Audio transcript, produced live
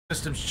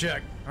Systems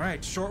check. All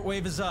right,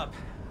 shortwave is up.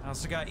 I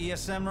also got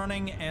ESM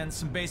running and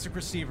some basic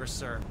receivers,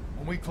 sir.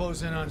 When we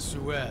close in on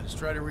Suez,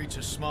 try to reach a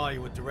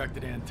Somalia with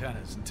directed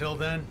antennas. Until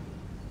then,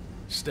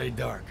 stay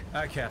dark.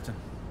 Aye, Captain.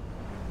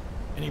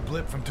 Any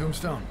blip from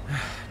Tombstone?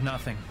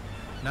 Nothing.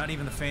 Not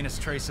even the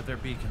faintest trace of their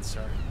beacon,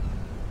 sir.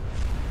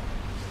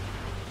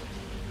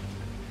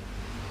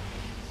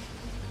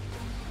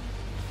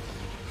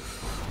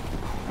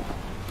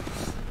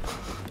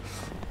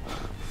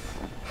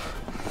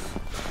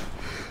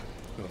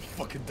 I'm gonna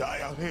fucking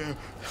die out here.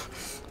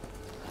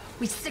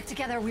 We stick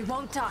together, we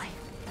won't die.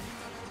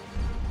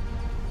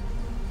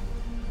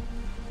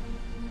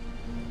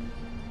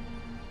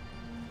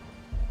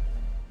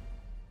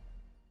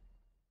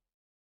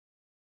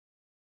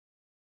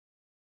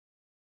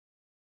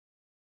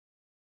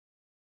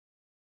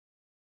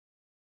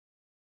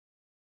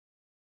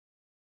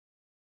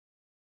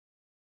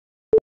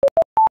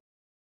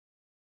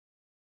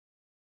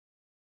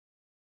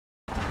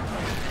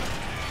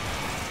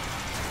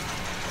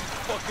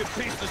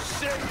 Fucking piece of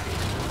shit!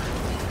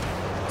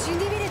 Do you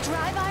need me to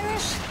drive,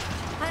 Irish?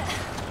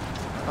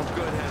 I'm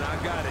good, Hannah. I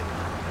got it.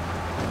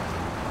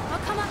 I'll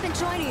come up and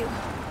join you.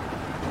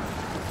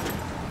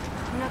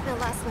 We're not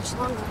gonna last much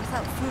longer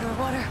without food or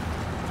water.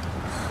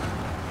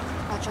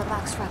 Watch our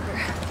backs, Rucker.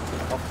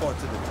 I'll fall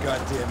to the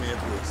goddamn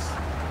airbase.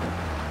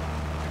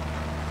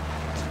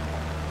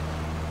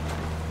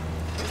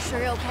 Sure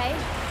you're okay?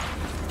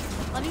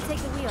 Let me take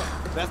the wheel.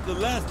 That's the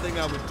last thing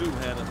I would do,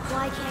 Hannah.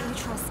 Why can't you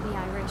trust me,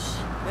 Irish?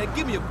 Man,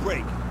 give me a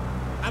break.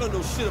 I don't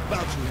know shit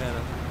about you,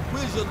 Hannah.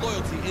 Where's your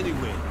loyalty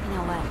anyway? You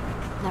know what?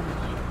 Never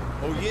mind.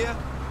 Oh, yeah?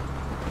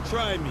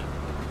 Try me.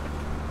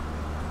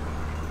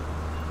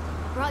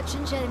 Brought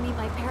Jinja to meet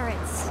my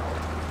parents,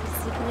 my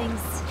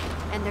siblings,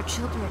 and their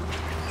children.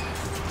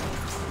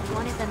 I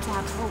wanted them to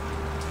have hope.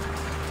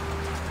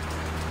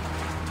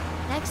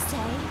 Next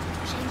day,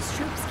 Chang's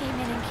troops came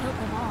in and killed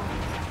them all.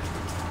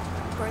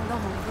 Burned the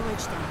whole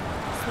village down.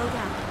 Slow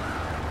down.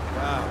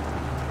 Wow.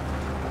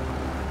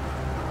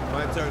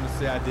 My turn to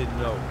say I didn't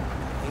know.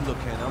 Hey, look,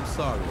 Hannah, I'm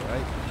sorry, all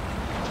right?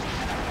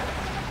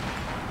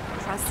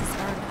 Trust is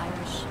earned,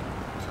 Irish.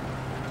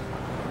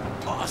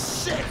 Oh,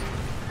 shit!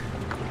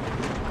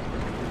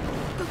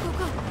 Go, go,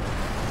 go!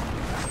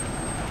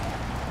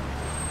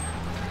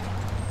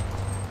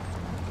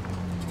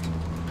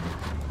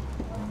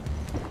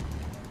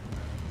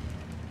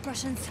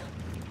 Russians.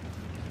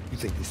 You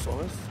think they saw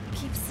us?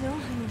 Keep still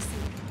and you'll see.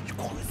 You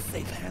call it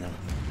safe, Hannah.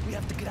 We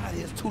have to get out of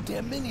here. There's too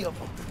damn many of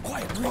them.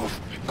 Quiet, come on.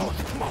 Come on,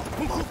 come on,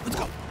 come on. Let's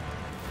go.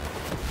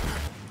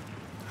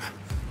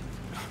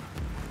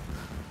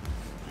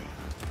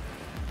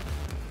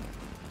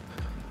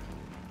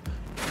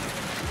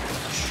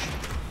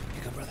 Here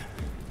you go, brother.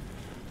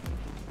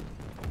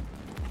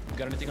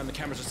 Got anything on the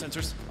cameras or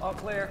sensors? All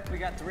clear. We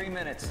got 3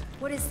 minutes.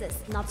 What is this?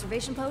 An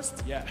observation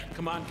post? Yeah,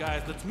 come on,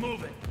 guys, let's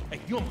move it. Hey,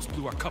 you almost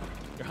blew our cover.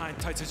 Your high and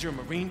tight says you're a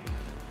Marine?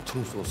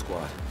 Tombstone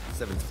Squad,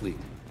 7th Fleet.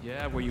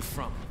 Yeah, where you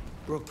from?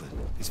 Brooklyn,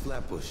 East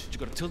Flatbush. Did you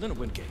go to Tilden or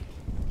Wingate?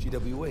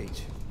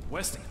 GWH.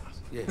 Westinghouse?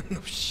 Yeah. No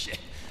shit.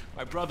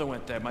 My brother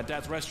went there. My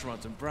dad's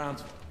restaurant's in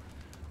Brownsville.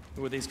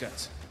 Who are these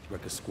guys?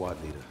 Record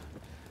squad leader.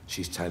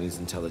 She's Chinese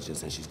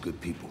intelligence and she's good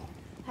people.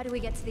 How do we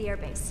get to the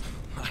airbase?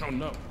 I don't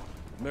know.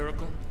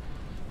 Miracle?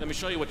 Let me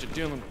show you what you're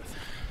dealing with.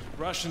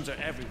 Russians are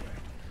everywhere.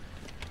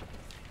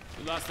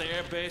 We lost the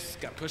air base,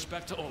 got pushed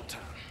back to Old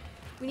Town.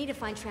 We need to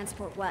find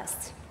Transport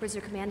West. Where's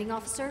your commanding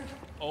officer?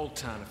 Old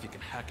Town, if you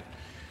can hack it.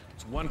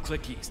 It's 1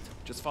 click east.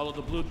 Just follow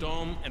the blue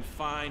dome and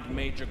find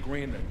Major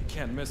Greenland. You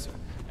can't miss her.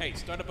 Hey,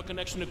 start up a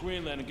connection to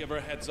Greenland and give her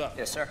a heads up.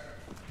 Yes, sir.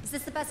 Is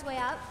this the best way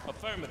out?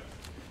 Affirmative.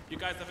 You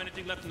guys have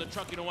anything left in the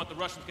truck you don't want the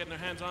Russians getting their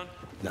hands on?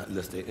 Not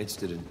unless they're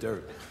interested in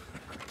dirt.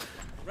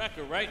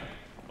 Wrecker, right?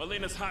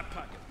 Molina's Hot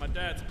Pocket, my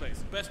dad's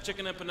place. Best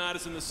chicken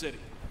empanadas in the city.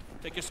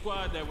 Take your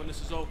squad there when this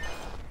is over.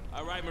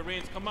 All right,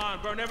 Marines, come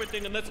on, burn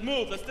everything and let's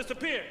move. Let's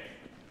disappear.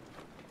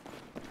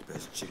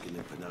 Best chicken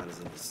empanadas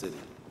in the city.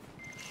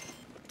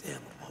 Damn,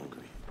 I'm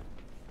hungry.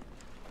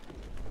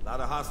 A lot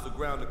of hostile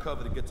ground to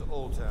cover to get to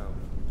Old Town.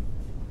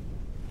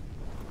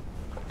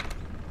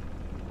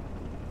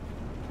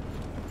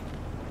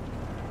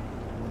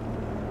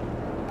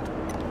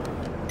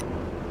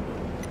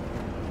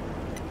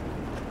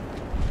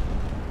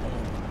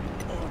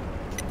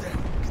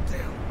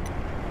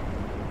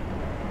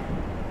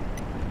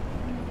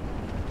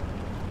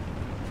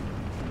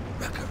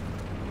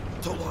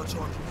 Told Archer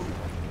on the move.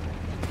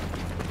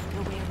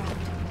 No way around.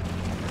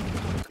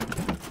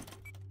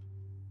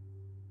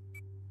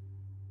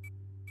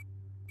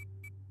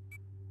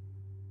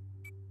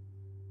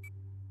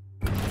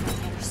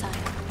 The other side.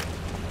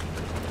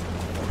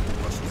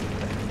 Russians in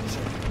back in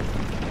check.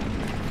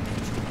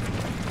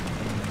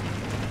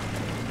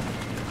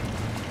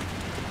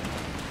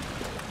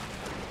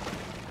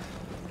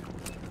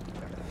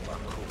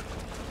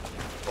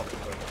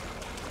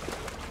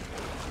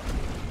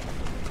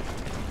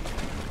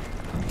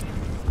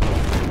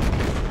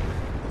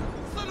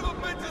 Son of a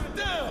bitch!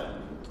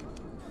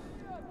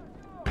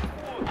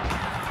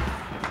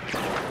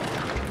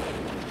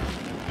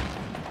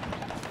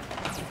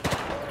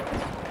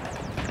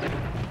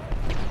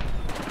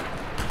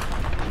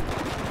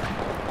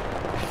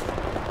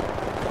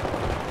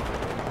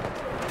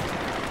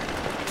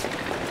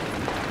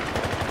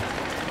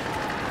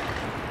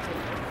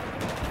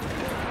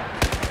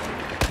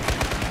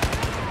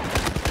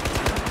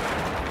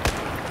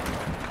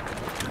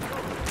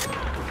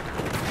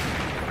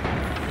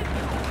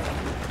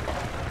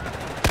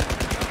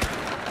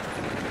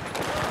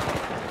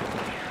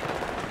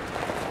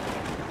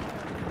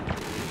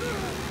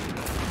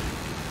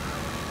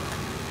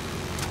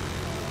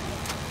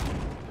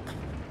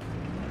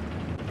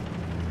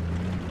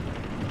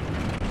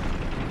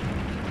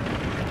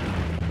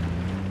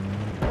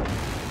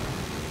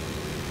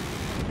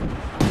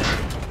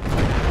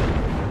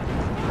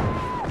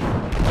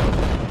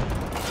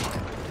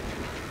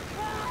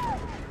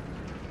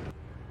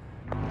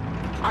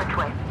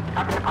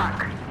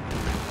 park.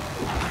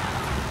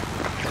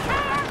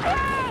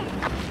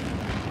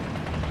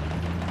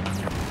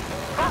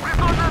 Focus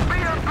on the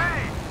BMP!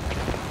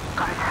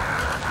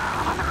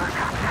 Under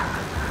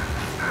capture.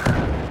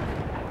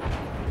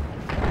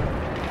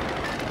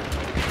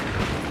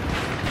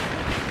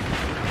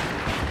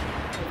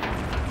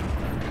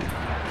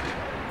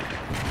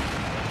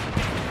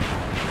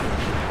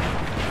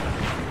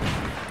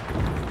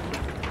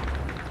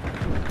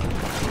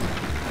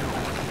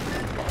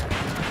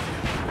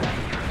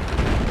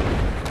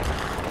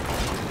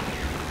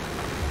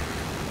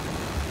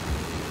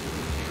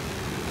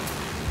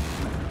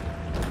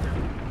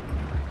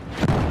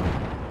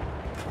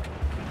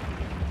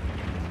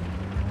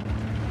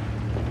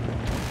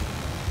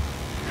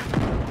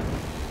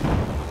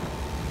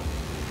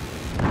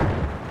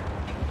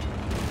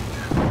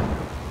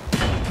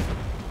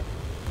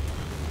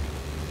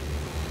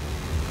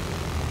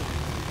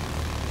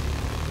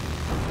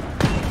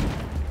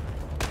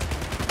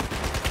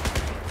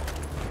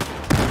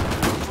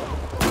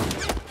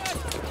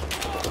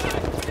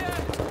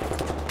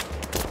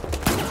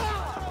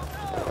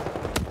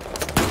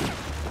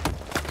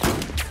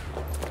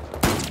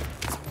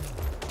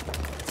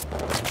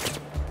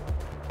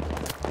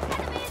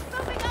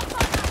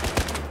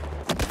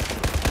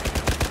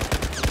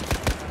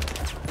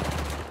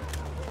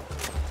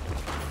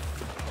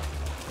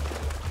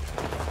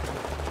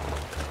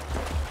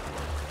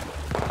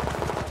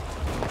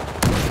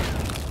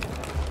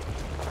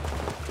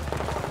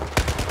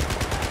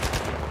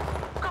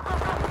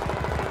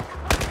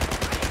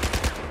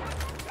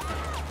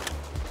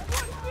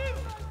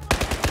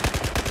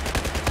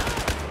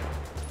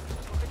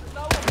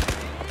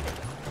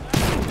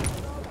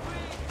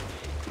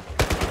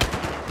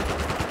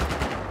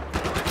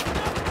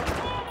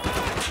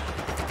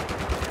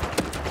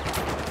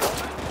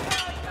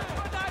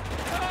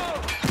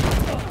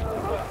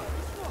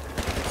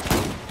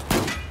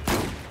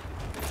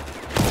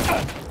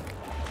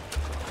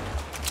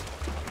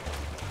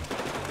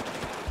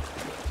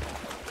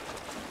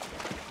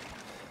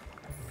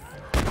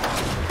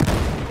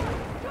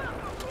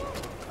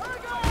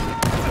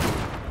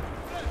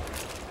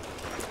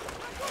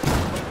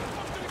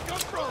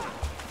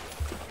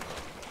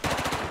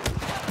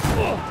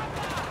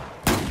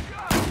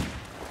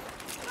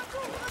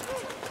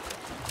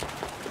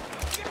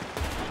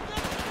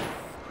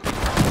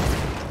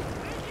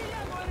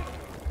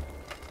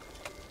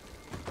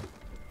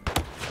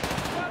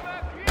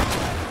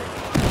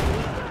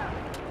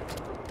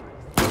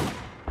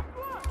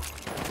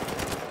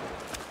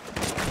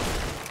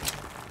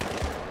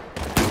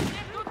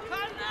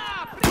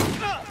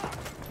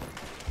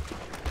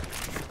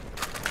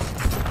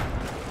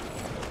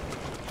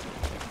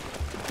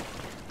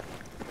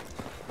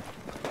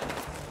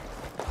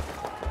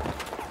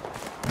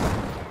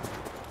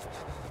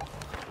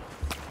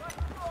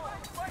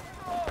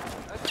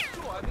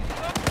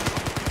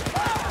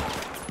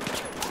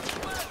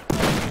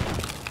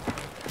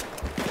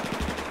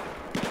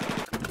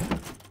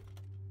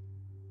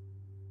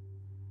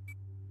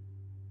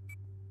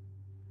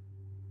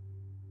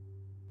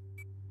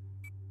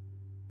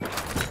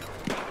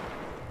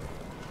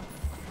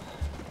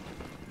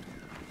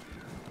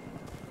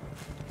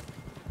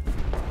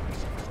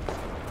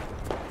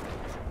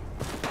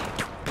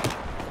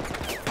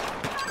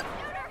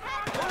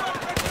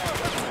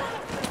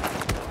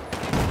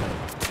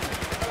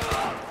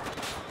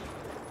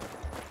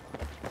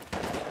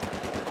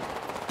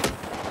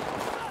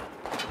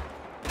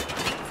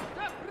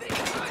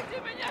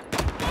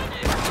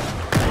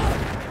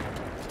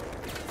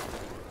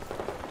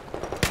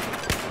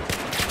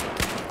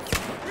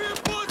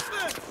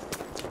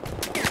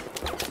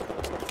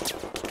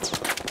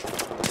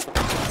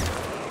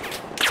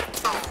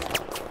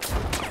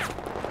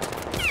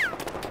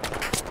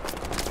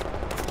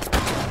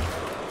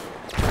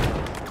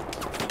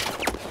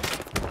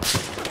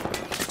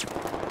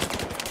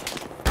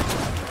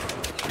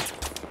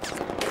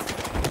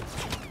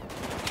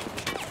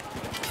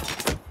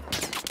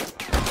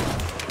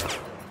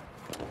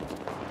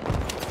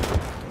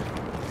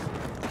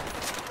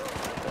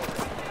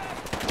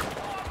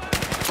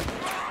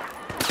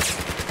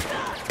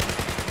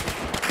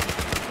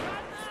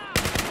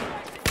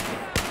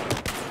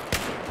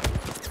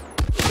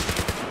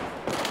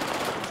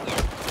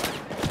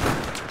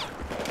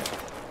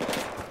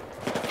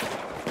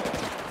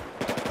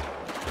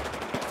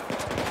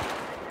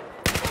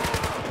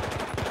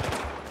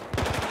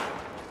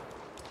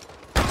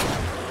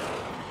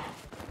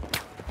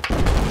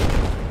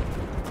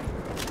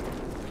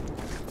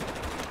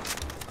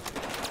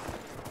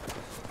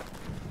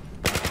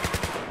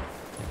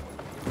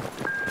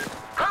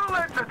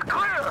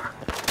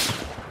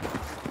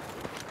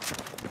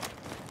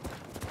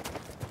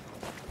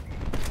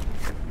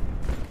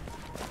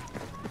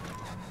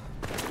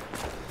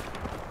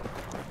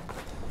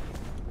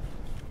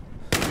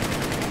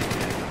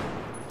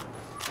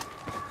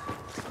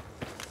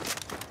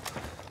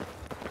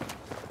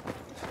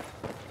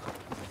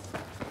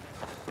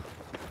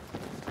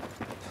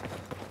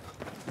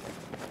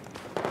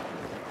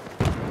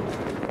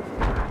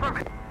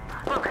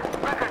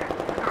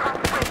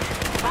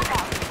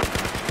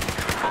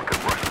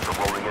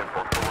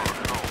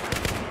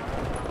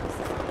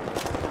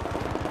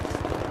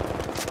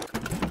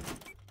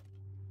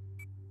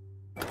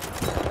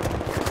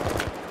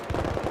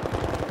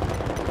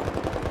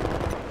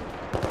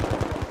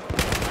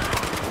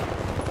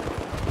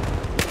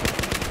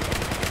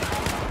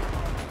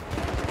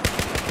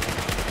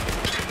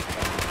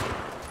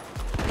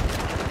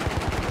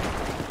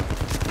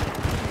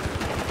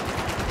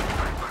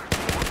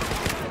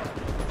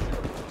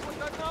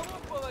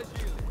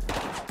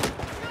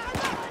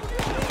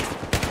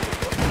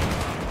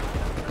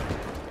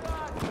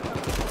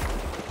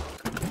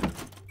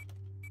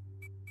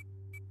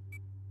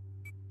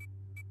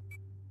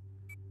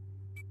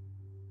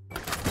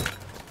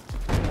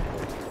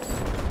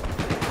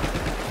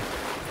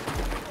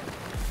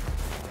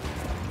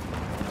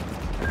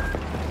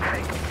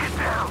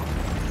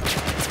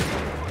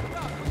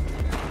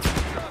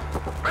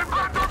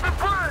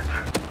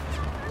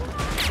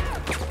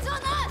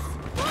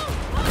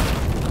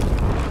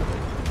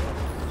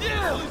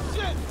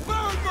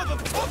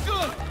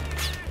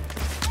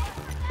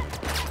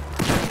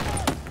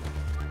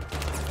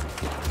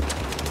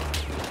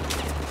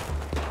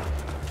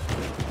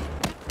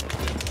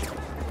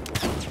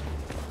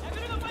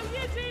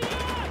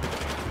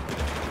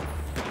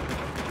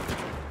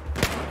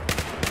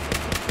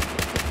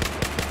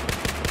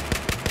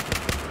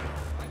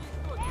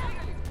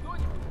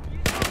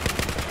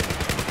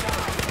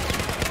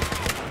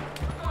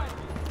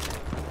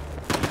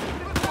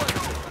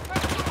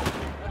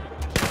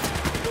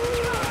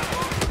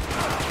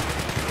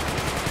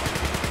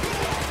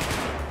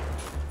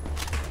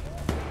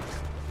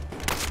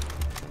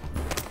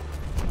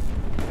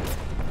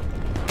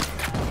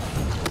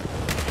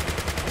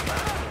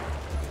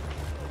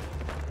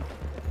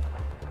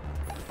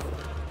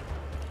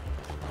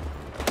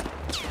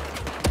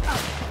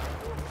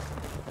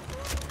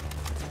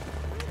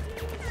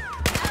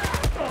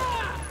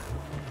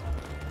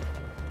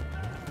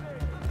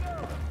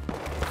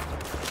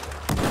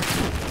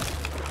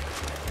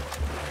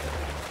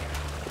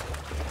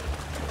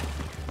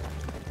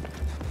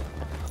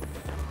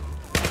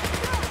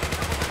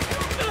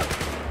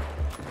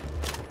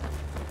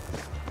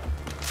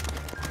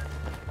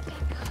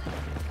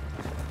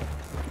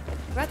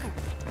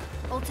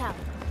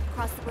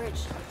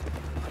 village.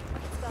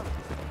 Let's go.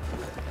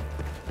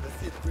 Let's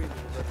see if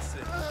Greenland will let us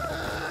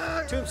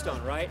in.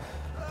 Tombstone, right?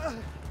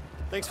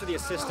 Thanks for the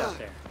assist out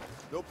there.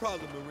 No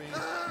problem, Marine.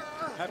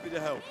 Happy to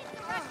help.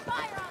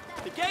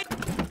 The gate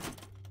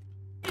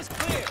is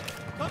clear.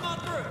 Come on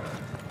through.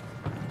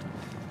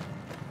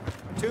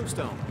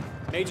 Tombstone,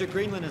 Major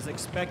Greenland is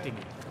expecting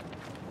you.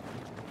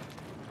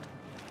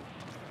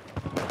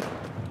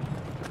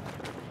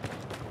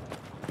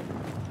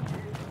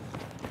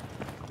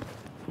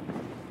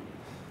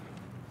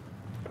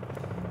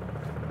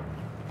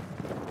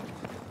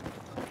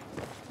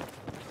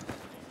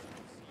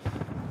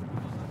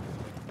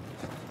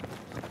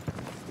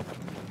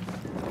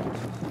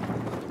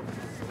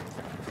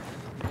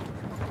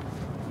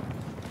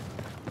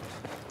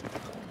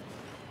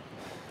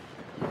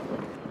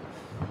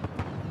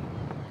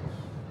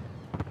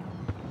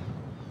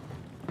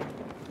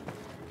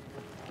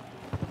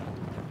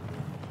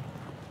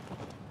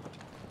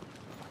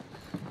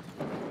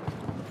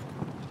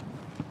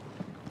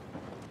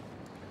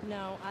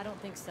 No, I don't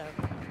think so.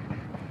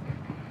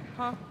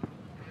 Huh?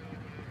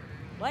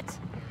 What?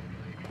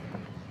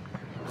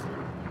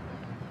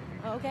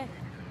 Oh, okay.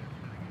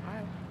 All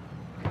right.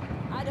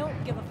 I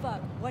don't give a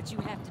fuck what you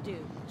have to do.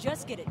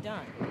 Just get it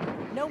done.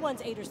 No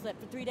one's ate or slept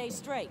for 3 days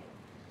straight.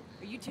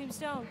 Are you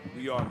Tombstone?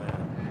 We are,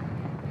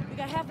 man. We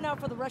got half an hour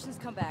before the Russians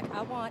come back.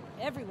 I want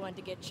everyone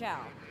to get chow.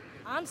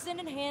 I'm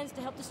sending hands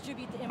to help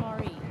distribute the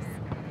MREs.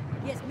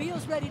 Yes,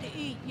 meals ready to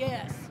eat,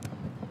 yes.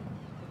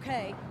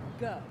 Okay,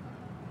 go.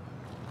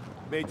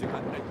 Major,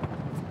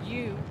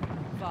 You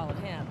follow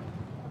him.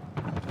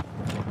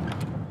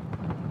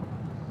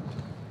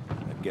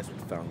 I guess we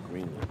found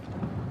Greenland.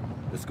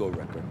 Let's go,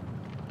 Wrecker.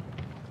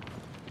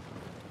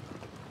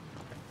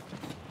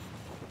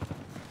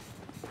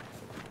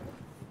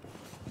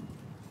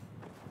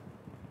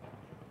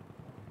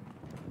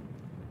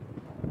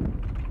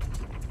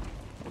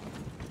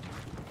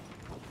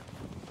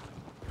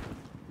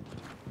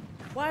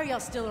 Why are y'all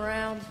still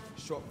around?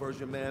 Short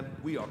version, man,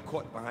 we are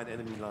caught behind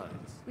enemy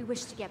lines. We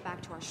wish to get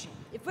back to our ship.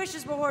 If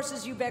wishes were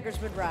horses, you beggars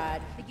would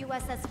ride. The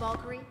USS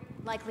Valkyrie,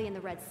 likely in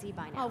the Red Sea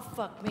by now. Oh,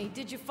 fuck me.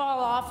 Did you fall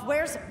off?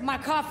 Where's my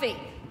coffee?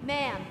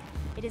 Ma'am,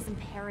 it is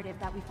imperative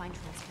that we find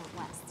Transport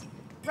West.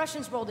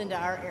 Russians rolled into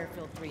our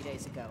airfield 3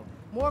 days ago.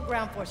 More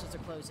ground forces are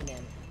closing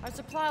in. Our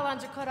supply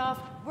lines are cut off.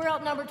 We're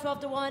outnumbered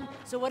 12 to 1.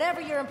 So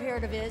whatever your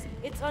imperative is,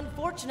 it's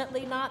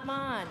unfortunately not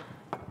mine.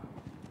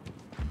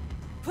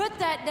 Put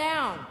that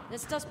down.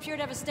 This stuff's pure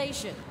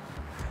devastation.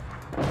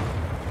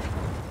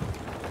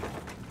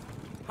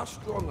 How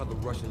strong are the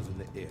Russians in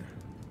the air?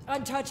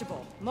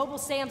 Untouchable. Mobile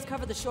SAMs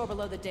cover the shore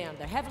below the dam.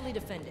 They're heavily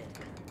defended.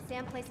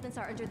 SAM placements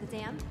are under the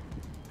dam,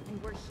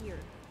 and we're here,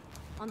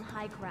 on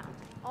high ground.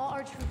 All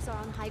our troops are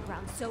on high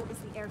ground, so is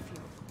the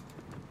airfield.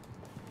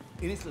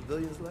 Any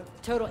civilians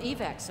left? Total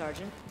evac,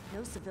 Sergeant.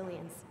 No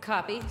civilians.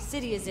 Copy.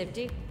 City is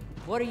empty.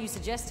 What are you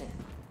suggesting?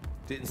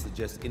 Didn't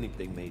suggest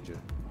anything, Major.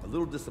 A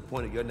little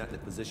disappointed you're not in a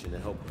position to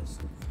help us.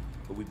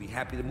 But we'd be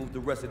happy to move the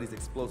rest of these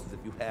explosives if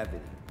you have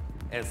any.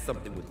 And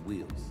something with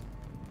wheels.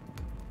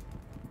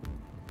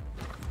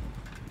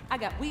 I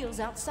got wheels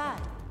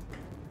outside.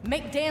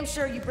 Make damn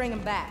sure you bring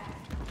them back.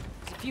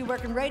 There's a few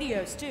working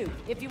radios, too,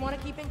 if you want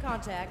to keep in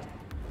contact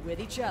with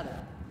each other.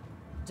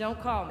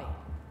 Don't call me.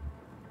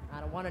 I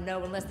don't want to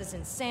know unless this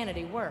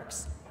insanity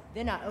works.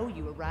 Then I owe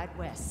you a ride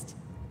west.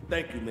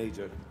 Thank you,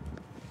 Major.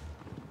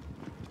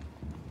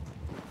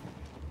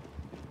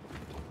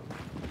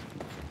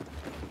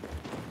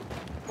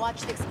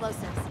 Watch the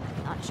explosives.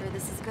 Not sure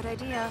this is a good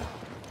idea.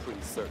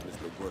 Pretty certain it's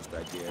the worst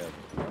idea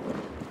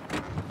ever.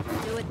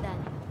 Do it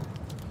then.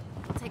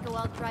 It'll take a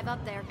while to drive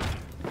up there.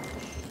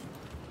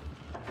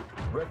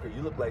 Wrecker,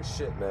 you look like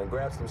shit, man.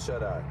 Grab some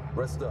shut-eye.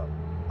 Rest up.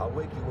 I'll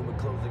wake you when we're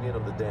closing in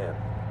on the dam.